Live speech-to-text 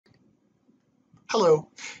Hello.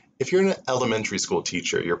 If you're an elementary school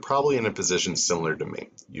teacher, you're probably in a position similar to me.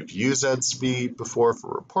 You've used Edsby before for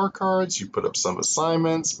report cards, you put up some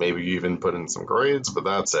assignments, maybe you even put in some grades, but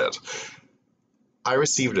that's it. I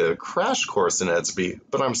received a crash course in Edsby,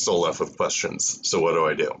 but I'm still left with questions. So what do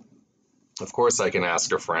I do? Of course, I can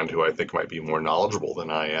ask a friend who I think might be more knowledgeable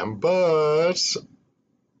than I am, but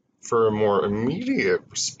for a more immediate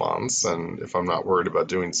response, and if I'm not worried about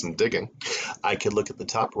doing some digging, I could look at the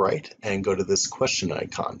top right and go to this question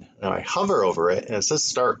icon. And I hover over it and it says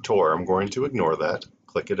Start Tour. I'm going to ignore that,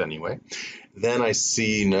 click it anyway. Then I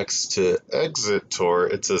see next to Exit Tour,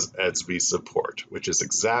 it says Edsby Support, which is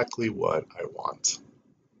exactly what I want.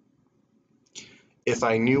 If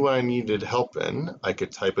I knew what I needed help in, I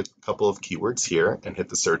could type a couple of keywords here and hit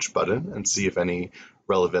the search button and see if any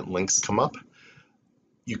relevant links come up.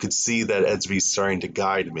 You could see that Edsby is starting to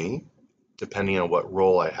guide me depending on what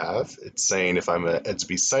role I have. It's saying if I'm an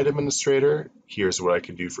Edsby site administrator, here's what I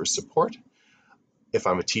can do for support. If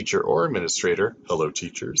I'm a teacher or administrator, hello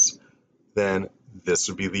teachers, then this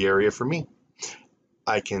would be the area for me.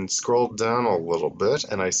 I can scroll down a little bit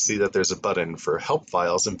and I see that there's a button for help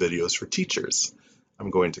files and videos for teachers. I'm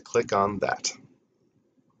going to click on that.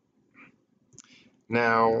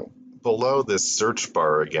 Now, below this search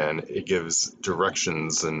bar again, it gives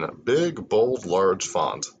directions in big, bold, large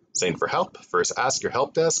font, saying for help, first ask your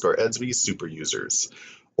help desk or Edsby super users,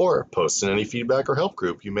 or post in any feedback or help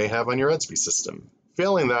group you may have on your Edsby system.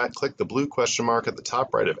 Failing that, click the blue question mark at the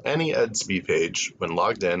top right of any Edsby page when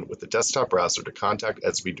logged in with the desktop browser to contact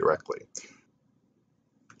Edsby directly.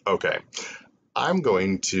 Okay, I'm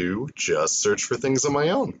going to just search for things on my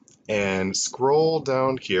own and scroll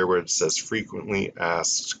down here where it says frequently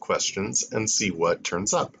asked questions and see what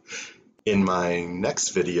turns up. In my next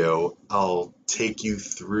video, I'll take you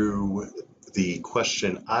through the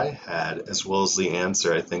question I had as well as the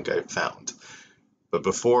answer I think I found. But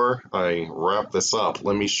before I wrap this up,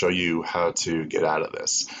 let me show you how to get out of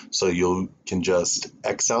this. So you can just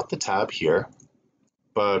X out the tab here.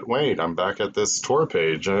 But wait, I'm back at this tour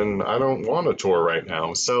page and I don't want a tour right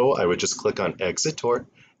now. So I would just click on Exit Tour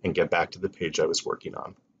and get back to the page I was working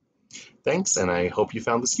on. Thanks, and I hope you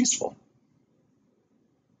found this useful.